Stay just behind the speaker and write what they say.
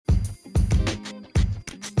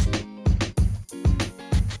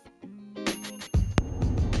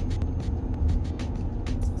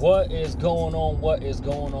What is going on? What is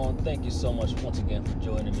going on? Thank you so much once again for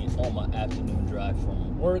joining me on my afternoon drive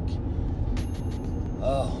from work.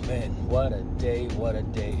 Oh man, what a day, what a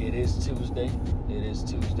day. It is Tuesday.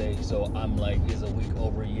 So I'm like, is a week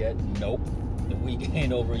over yet? Nope. The week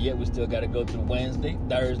ain't over yet. We still got to go through Wednesday,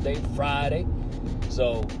 Thursday, Friday.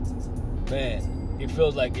 So, man, it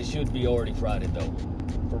feels like it should be already Friday though.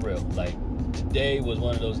 For real. Like, today was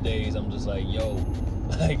one of those days I'm just like, yo,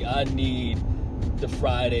 like I need the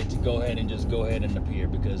Friday to go ahead and appear,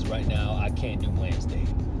 because right now I can't do Wednesday.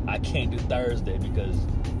 I can't do Thursday because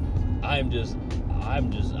I'm just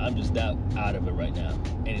that out of it right now.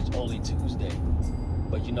 And it's only Tuesday.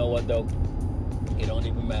 But you know what though? It don't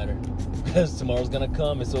even matter, because tomorrow's gonna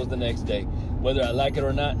come and so is the next day. Whether I like it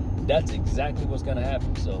or not, that's exactly what's gonna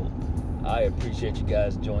happen. So I appreciate you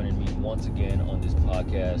guys joining me once again on this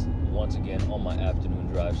podcast, once again on my afternoon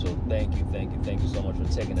drive. So thank you so much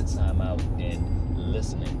for taking the time out and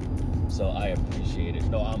listening. So I appreciate it.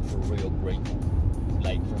 No, I'm for real grateful.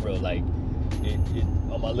 Like, for real. Like, it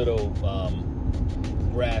on my little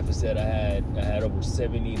graph, it said I had over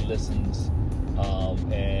 70 listens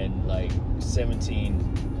and like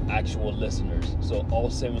 17 actual listeners. So all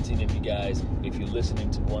 17 of you guys, if you're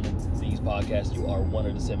listening to one of these podcasts, you are one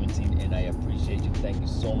of the 17, and I appreciate you. Thank you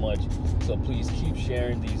so much. So please keep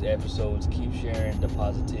sharing these episodes, keep sharing the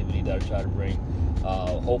positivity that I try to bring.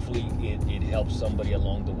 Hopefully it helps somebody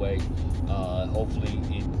along the way. Hopefully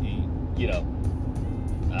it you know,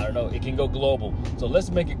 I don't know, it can go global. So let's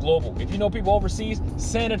make it global. If you know people overseas,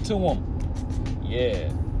 send it to them.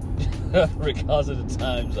 Yeah. Regardless of the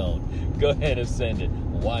time zone, go ahead and send it.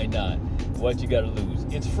 Why not? What you gotta lose?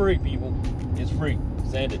 It's free, people. It's free.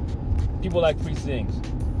 Send it. People like free things.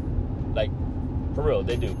 Like, for real,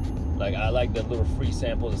 they do. Like, I like the little free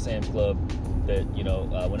samples at Sam's Club that, you know,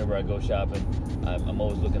 whenever I go shopping, I'm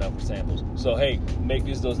always looking out for samples. So, hey, make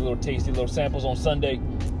those little tasty little samples on Sunday,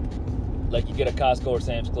 like you get at Costco or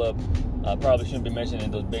Sam's Club. Probably shouldn't be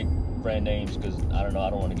mentioning those big brand names because, I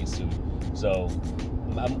don't want to get sued. So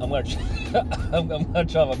I'm gonna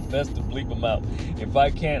try my best to bleep them out. If I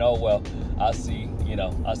can't, oh well, I'll see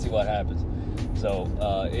what happens. So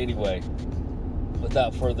anyway,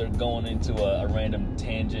 without further going into a random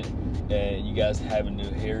tangent and you guys having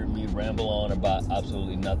to hear me ramble on about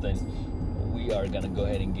absolutely nothing, we are gonna go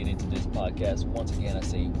ahead and get into this podcast. Once again, I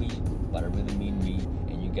say we, but I really mean me,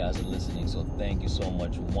 and you guys are listening. So thank you so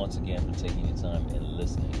much once again for taking your time and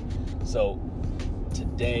listening. So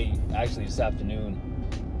today, actually this afternoon,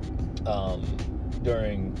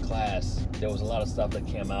 during class, there was a lot of stuff that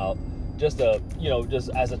came out. Just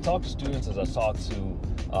as I talk to students, as I talk to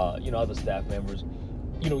other staff members,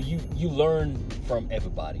 you learn from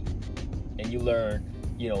everybody, and you learn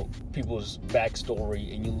people's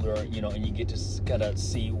backstory, and you learn and you get to kind of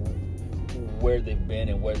see where they've been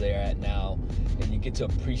and where they're at now, and you get to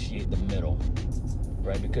appreciate the middle,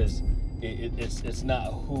 right? Because it's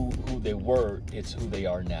not who they were, it's who they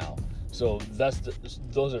are now. So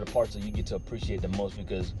those are the parts that you get to appreciate the most,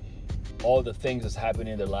 because all the things that's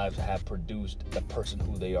happening in their lives have produced the person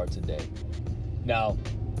who they are today. Now,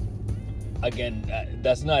 again,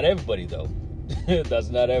 that's not everybody though. That's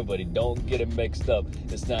not everybody. Don't get it mixed up.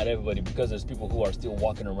 It's not everybody, because there's people who are still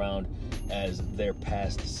walking around as their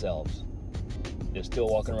past selves. They're still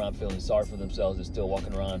walking around feeling sorry for themselves. They're still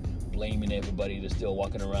walking around blaming everybody. They're still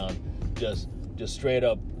walking around just straight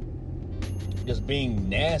up just being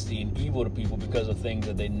nasty and evil to people because of things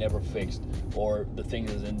that they never fixed or the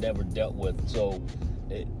things that they never dealt with. So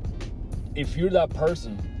if you're that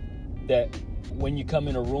person that when you come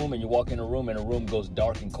in a room and you walk in a room and a room goes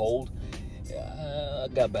dark and cold, I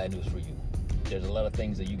got bad news for you. There's a lot of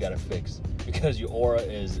things that you got to fix, because your aura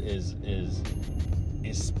is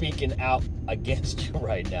speaking out against you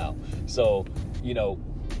right now. So,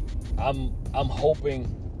 I'm hoping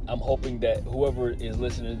that whoever is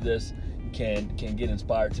listening to this can get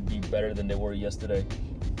inspired to be better than they were yesterday,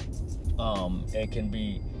 and can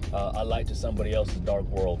be a light to somebody else's dark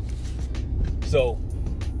world. So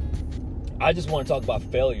I just want to talk about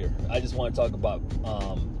failure. I just want to talk about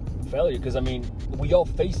failure, because we all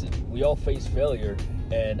face it. We all face failure,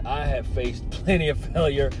 and I have faced plenty of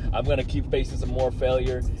failure. I'm going to keep facing some more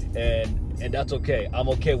failure, and that's okay. I'm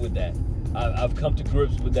okay with that. I've come to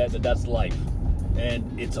grips with that's life,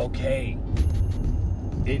 and it's okay.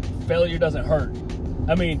 Failure doesn't hurt.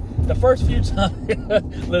 The first few times,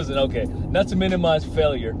 listen, okay, not to minimize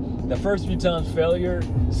failure, the first few times failure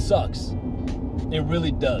sucks. It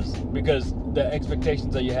really does, because the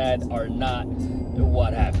expectations that you had are not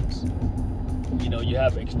what happens. You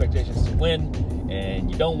have expectations to win,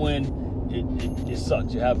 and you don't win, it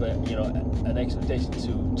sucks. You have an expectation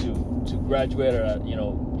to graduate at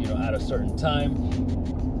at a certain time,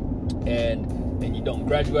 and you don't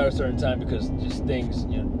graduate at a certain time because just things,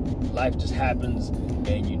 life just happens,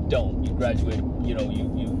 and you don't. You graduate, you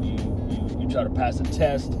try to pass a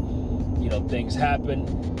test, things happen,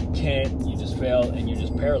 you can't, you just fail, and you're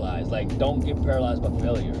just paralyzed. Like, don't get paralyzed by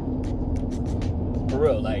failure. For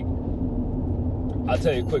real, like, I'll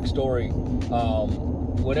tell you a quick story.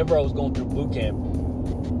 Whenever I was going through boot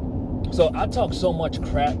camp, so I talked so much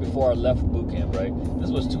crap before I left boot camp, right? This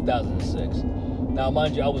was 2006. Now,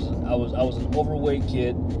 mind you, I was an overweight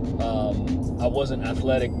kid. I wasn't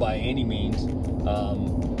athletic by any means.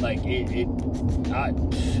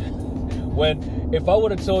 If I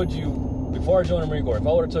would have told you before I joined the Marine Corps, if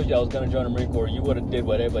I would have told you I was going to join the Marine Corps, you would have did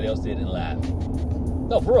what everybody else did and laughed.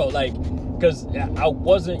 No, for real, like, because I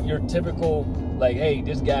wasn't your typical, like, hey,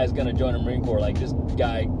 this guy's going to join the Marine Corps. Like, this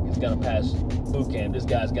guy is going to pass boot camp. This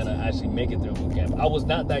guy's going to actually make it through boot camp. I was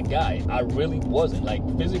not that guy. I really wasn't. Like,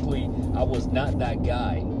 physically, I was not that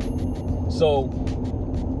guy. So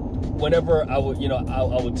whenever I would, I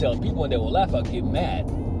would tell people and they would laugh, I'd get mad.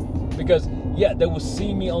 Because, yeah, they would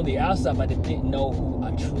see me on the outside, but they didn't know who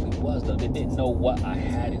I truly was, though. They didn't know what I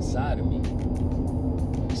had inside of me.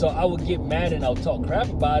 So I would get mad and I would talk crap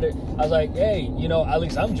about it. I was like, hey, at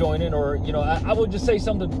least I'm joining, or, I would just say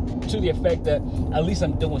something to the effect that at least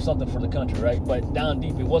I'm doing something for the country, right? But down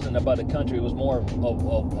deep, it wasn't about the country. It was more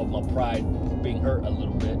of my pride being hurt a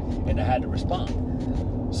little bit, and I had to respond.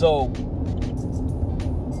 So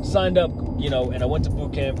signed up, and I went to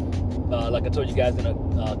boot camp. Like I told you guys in a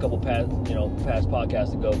couple past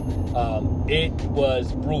podcasts ago, it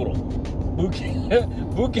was brutal. Boot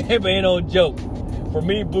camp ain't no joke. For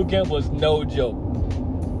me, boot camp was no joke.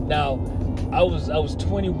 Now, I was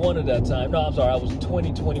 21 at that time. No, I'm sorry, I was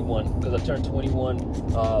 21 because I turned 21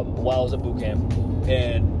 while I was at boot camp.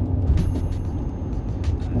 And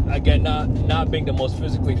again, not being the most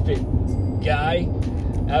physically fit guy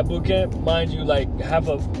at boot camp, mind you, like half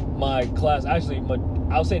of my class, actually,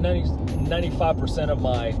 I'll say 95% of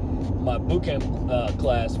my boot camp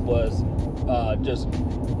class was just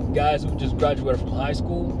guys who just graduated from high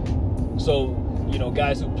school. So,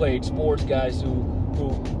 guys who played sports, guys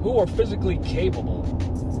who are physically capable.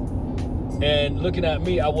 And looking at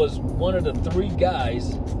me, I was one of the 3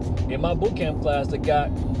 guys in my boot camp class that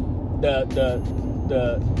got the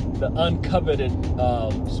uncoveted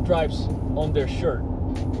stripes on their shirt,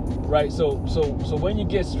 right? So when you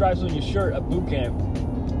get stripes on your shirt at boot camp,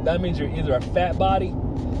 that means you're either a fat body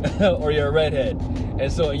or you're a redhead,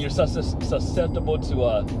 and you're susceptible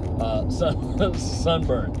to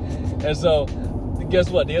sunburn. And so, guess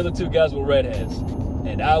what? The other 2 guys were redheads,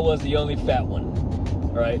 and I was the only fat one.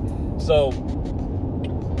 All right. So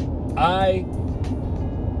I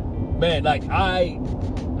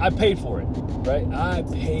paid for it, right? I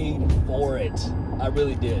paid for it. I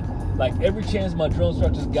really did. Like, every chance my drill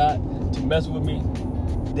instructors got to mess with me,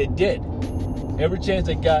 they did. Every chance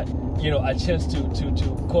they got, a chance to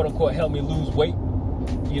quote unquote help me lose weight,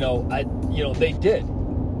 they did.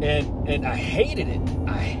 And I hated it.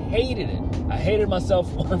 I hated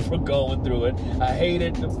myself for going through it. I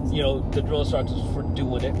hated, the drill instructors for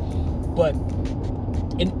doing it. But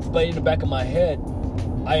in the back of my head,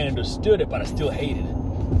 I understood it, but I still hated it.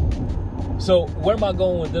 So where am I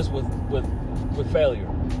going with this with failure?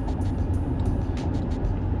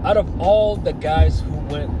 Out of all the guys who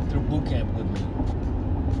went through boot camp with me,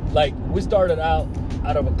 like, we started out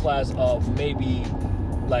of a class of maybe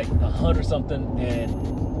like 100 something, and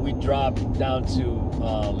we dropped down to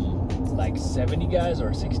like 70 guys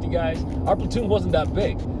or 60 guys. Our platoon wasn't that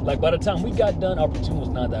big. Like, by the time we got done, our platoon was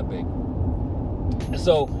not that big. And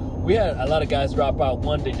so we had a lot of guys drop out.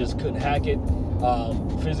 One, they just couldn't hack it.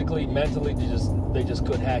 Physically, mentally, they just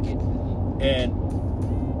couldn't hack it. And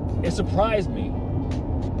it surprised me.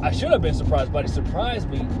 I should have been surprised, but it surprised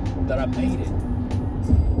me that I made it.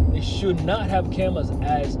 It should not have come as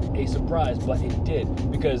a surprise, but it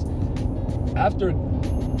did. Because after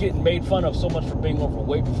getting made fun of so much for being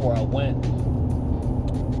overweight before I went,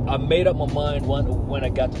 I made up my mind when I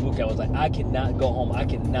got to boot camp. I was like, I cannot go home. I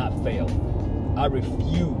cannot fail. I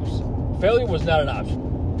refuse. Failure was not an option.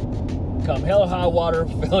 Come hell or high water,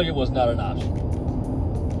 failure was not an option.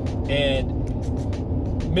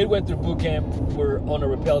 And midway through boot camp, we're on a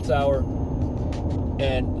rappel tower,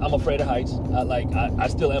 and I'm afraid of heights. I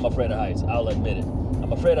still am afraid of heights. I'll admit it.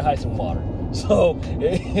 I'm afraid of heights and water. So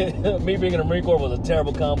me being in the Marine Corps was a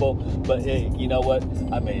terrible combo, but hey, you know what?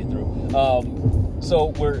 I made it through.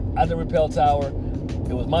 So we're at the rappel tower.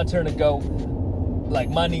 It was my turn to go. Like,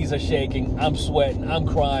 my knees are shaking. I'm sweating. I'm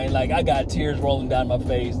crying. Like, I got tears rolling down my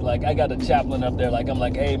face. Like, I got the chaplain up there. Like, I'm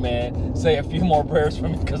like, hey, man, say a few more prayers for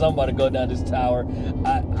me because I'm about to go down this tower.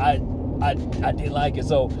 I didn't like it.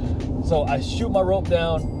 So I shoot my rope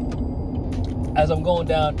down. As I'm going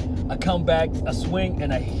down, I come back, I swing,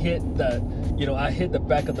 and I hit the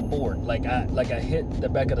back of the board. Like I hit the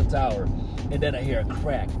back of the tower. And then I hear a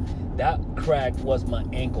crack. That crack was my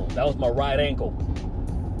ankle. That was my right ankle.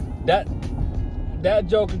 That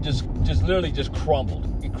joker just literally just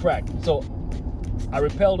crumbled. It cracked. So I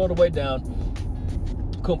rappelled all the way down.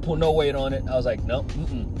 Couldn't put no weight on it. I was like, nope,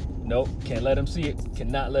 can't let him see it.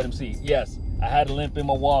 Cannot let him see it. Yes, I had a limp in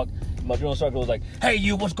my walk. My drill instructor was like, hey,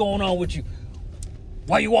 you, what's going on with you?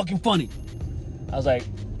 Why are you walking funny? I was like,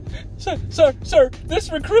 sir,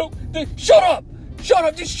 this recruit, shut up,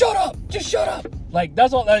 just shut up. Like,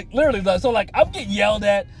 that's all, like, literally, so, like, I'm getting yelled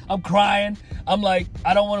at, I'm crying, I'm like,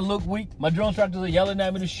 I don't want to look weak. My drill instructors are yelling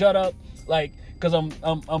at me to shut up, like, because I'm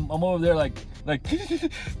over there, like, like,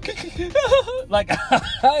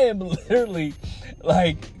 I am literally,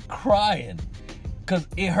 like, crying. Because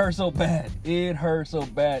it hurts so bad. It hurts so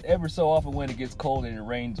bad. Ever so often when it gets cold and it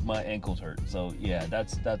rains, my ankles hurt. So yeah,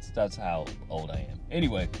 that's how old I am.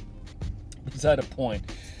 Anyway, beside the point,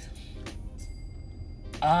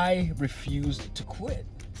 I refused to quit.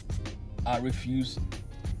 I refused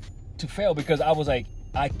to fail because I was like,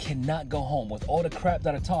 I cannot go home with all the crap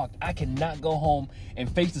that I talked. I cannot go home and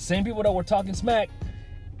face the same people that were talking smack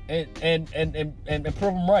and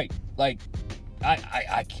prove them right. Like,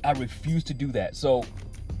 I refuse to do that. So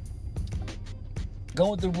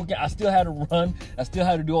going through weekend, I still had to run. I still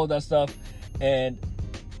had to do all that stuff. And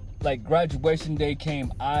like graduation day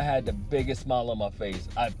came, I had the biggest smile on my face.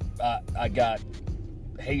 I got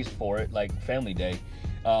hazed for it, like family day.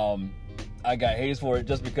 I got hazed for it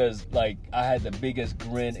just because like I had the biggest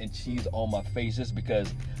grin and cheese on my face just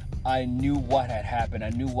because I knew what had happened. I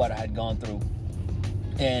knew what I had gone through.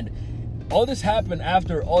 And all this happened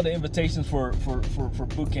after all the invitations for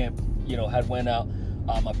boot camp, had went out.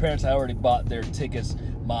 My parents had already bought their tickets.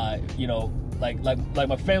 My, like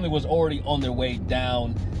my family was already on their way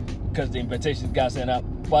down because the invitations got sent out.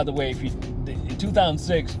 By the way, in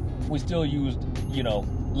 2006, we still used,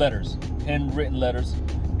 letters, handwritten letters.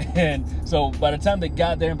 And so by the time they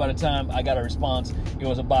got there and by the time I got a response, it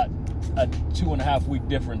was about a 2.5 week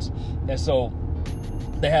difference. And so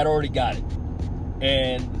they had already got it.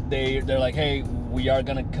 And they're like, hey, we are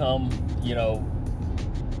gonna come,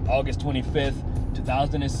 August 25th,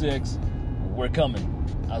 2006, we're coming.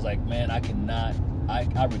 I was like, man, I cannot,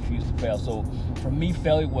 I refuse to fail. So for me,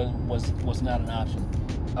 failure was not an option.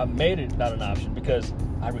 I made it not an option because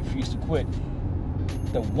I refused to quit.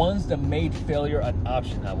 The ones that made failure an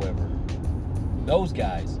option, however, those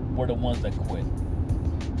guys were the ones that quit.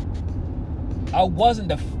 I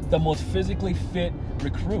wasn't the most physically fit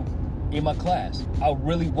recruit in my class. I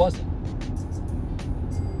really wasn't.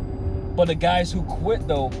 But the guys who quit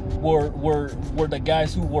though were the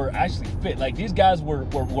guys who were actually fit. Like these guys were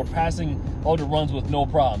passing all the runs with no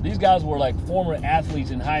problem. These guys were like former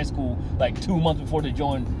athletes in high school, like 2 months before they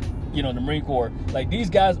joined, the Marine Corps. Like these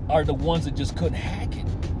guys are the ones that just couldn't hack it.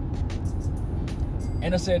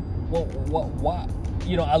 And I said, well, why?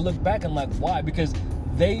 I look back and like, why? Because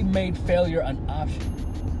they made failure an option.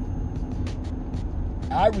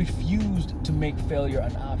 I refused to make failure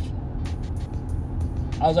an option.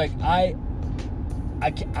 I was like, I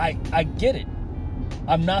get it.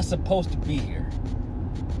 I'm not supposed to be here.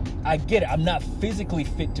 I get it. I'm not physically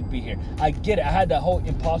fit to be here. I get it. I had that whole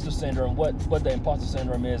imposter syndrome. What the imposter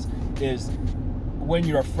syndrome is when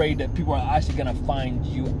you're afraid that people are actually gonna find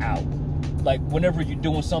you out. Like whenever you're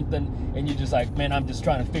doing something and you're just like, man, I'm just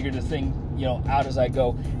trying to figure this thing, out as I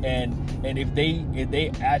go. And if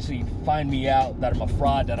they actually find me out that I'm a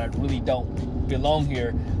fraud, that I really don't belong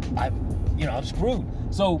here, I'm screwed.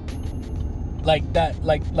 So like that,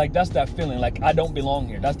 like that's that feeling, like I don't belong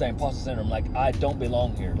here. That's the imposter syndrome. Like I don't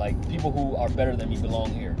belong here. Like people who are better than me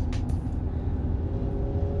belong here.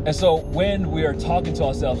 And so when we are talking to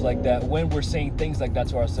ourselves like that, when we're saying things like that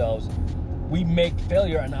to ourselves, we make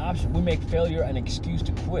failure an option. We make failure an excuse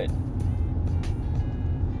to quit.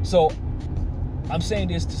 So I'm saying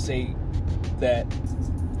this to say that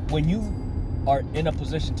when you are in a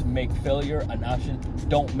position to make failure an option,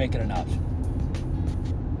 don't make it an option.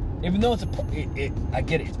 Even though I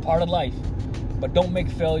get it, it's part of life, but don't make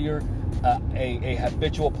failure a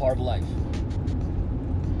habitual part of life.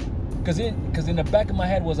 Because in the back of my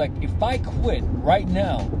head was like, if I quit right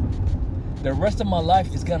now, the rest of my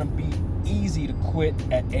life is gonna be easy to quit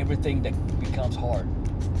at everything that becomes hard.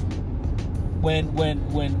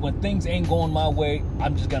 When things ain't going my way,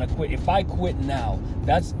 I'm just gonna quit. If I quit now,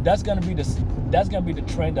 that's gonna be the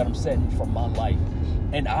trend that I'm setting for my life,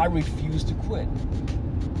 and I refuse to quit.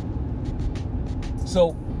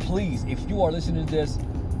 So please, if you are listening to this,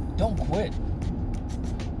 don't quit.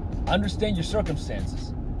 Understand your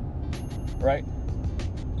circumstances, right?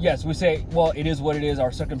 Yes, we say, well, it is what it is.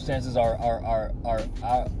 Our circumstances are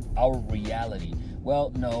our reality.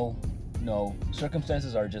 Well, no.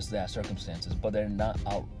 Circumstances are just that, circumstances, but they're not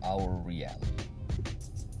our reality.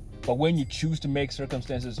 But when you choose to make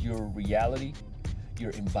circumstances your reality,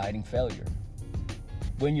 you're inviting failure.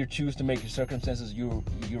 When you choose to make your circumstances your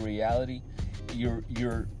reality, you're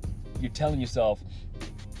telling yourself,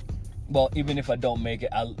 well, even if I don't make it,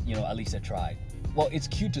 at least I tried. Well, it's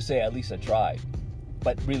cute to say at least I tried,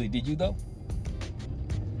 but really, did you though?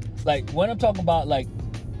 Like, when I'm talking about, like,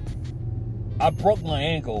 I broke my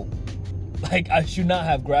ankle, like, I should not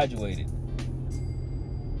have graduated.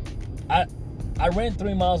 I ran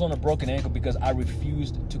 3 miles on a broken ankle because I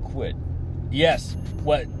refused to quit. Yes,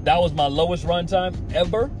 that was my lowest run time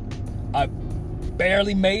ever. I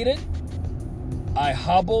barely made it. I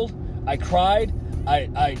hobbled. I cried.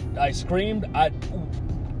 I screamed.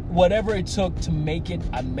 Whatever it took to make it,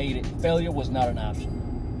 I made it. Failure was not an option.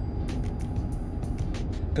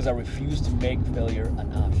 Because I refused to make failure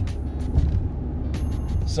an option.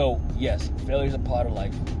 So, yes, failure is a part of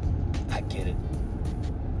life. I get it.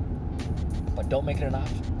 But don't make it an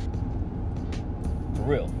option. For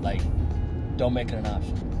real. Like, don't make it an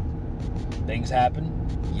option. Things happen.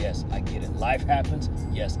 Yes, I get it. Life happens.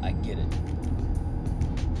 Yes, I get it.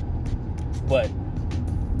 But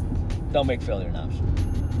don't make failure an option.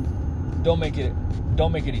 Don't make it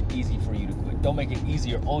easy for you to quit. Don't make it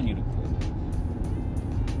easier on you to quit.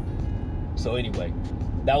 So anyway,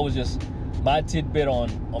 that was just my tidbit on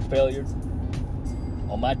failure,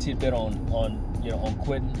 on my tidbit on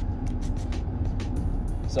quitting.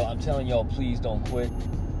 So I'm telling y'all, please don't quit.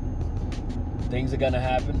 Things are gonna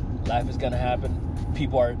happen. Life is gonna happen.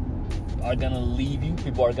 People are gonna leave you.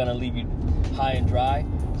 People are gonna leave you high and dry.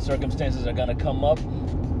 Circumstances are gonna come up.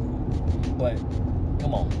 But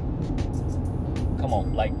come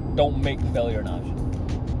on, like, don't make failure an option.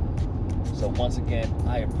 So once again,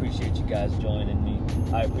 I appreciate you guys joining me.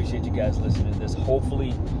 I appreciate you guys listening to this.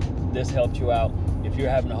 Hopefully this helped you out. If you're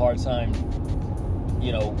having a hard time,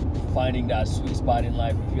 finding that sweet spot in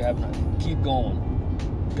life, if you're having keep going.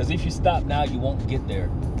 Because if you stop now, you won't get there.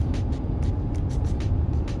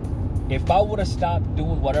 If I would have stopped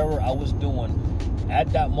doing whatever I was doing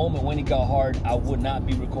at that moment when it got hard, I would not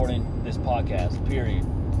be recording this podcast, period.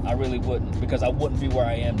 I really wouldn't, because I wouldn't be where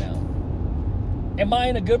I am now. Am I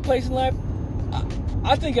in a good place in life?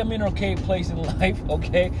 I think I'm in an okay place in life,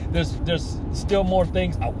 okay? There's still more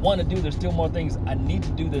things I want to do. There's still more things I need to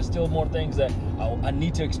do. There's still more things that I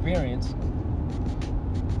need to experience.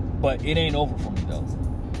 But it ain't over for me, though.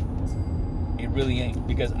 It really ain't,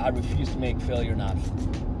 because I refuse to make failure an option.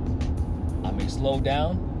 I may slow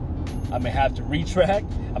down. I may have to retract.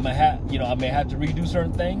 I may have to redo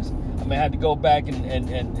certain things. I may have to go back and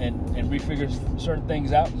refigure certain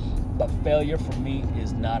things out. But failure for me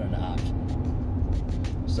is not an option.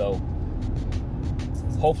 So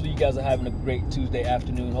hopefully you guys are having a great Tuesday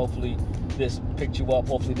afternoon. Hopefully this picked you up.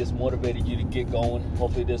 Hopefully this motivated you to get going.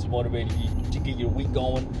 Hopefully this motivated you to get your week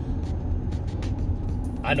going.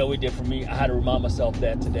 I know it did for me. I had to remind myself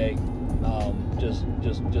that today. Just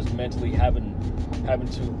mentally having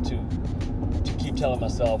to keep telling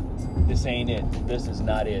myself, this ain't it. This is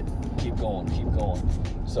not it. Keep going.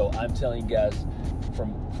 So I'm telling you guys,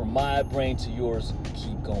 from my brain to yours,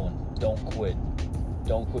 keep going. Don't quit.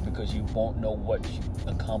 Don't quit, because you won't know what you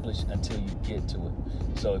accomplished until you get to it.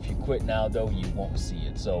 So if you quit now, though, you won't see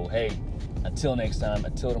it. So, hey, until next time,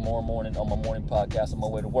 until tomorrow morning on my morning podcast on my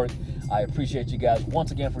way to work, I appreciate you guys once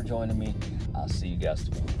again for joining me. I'll see you guys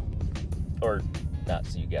tomorrow. Or not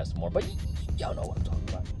see you guys tomorrow, but y'all know what I'm talking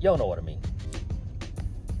about. Y'all know what I mean.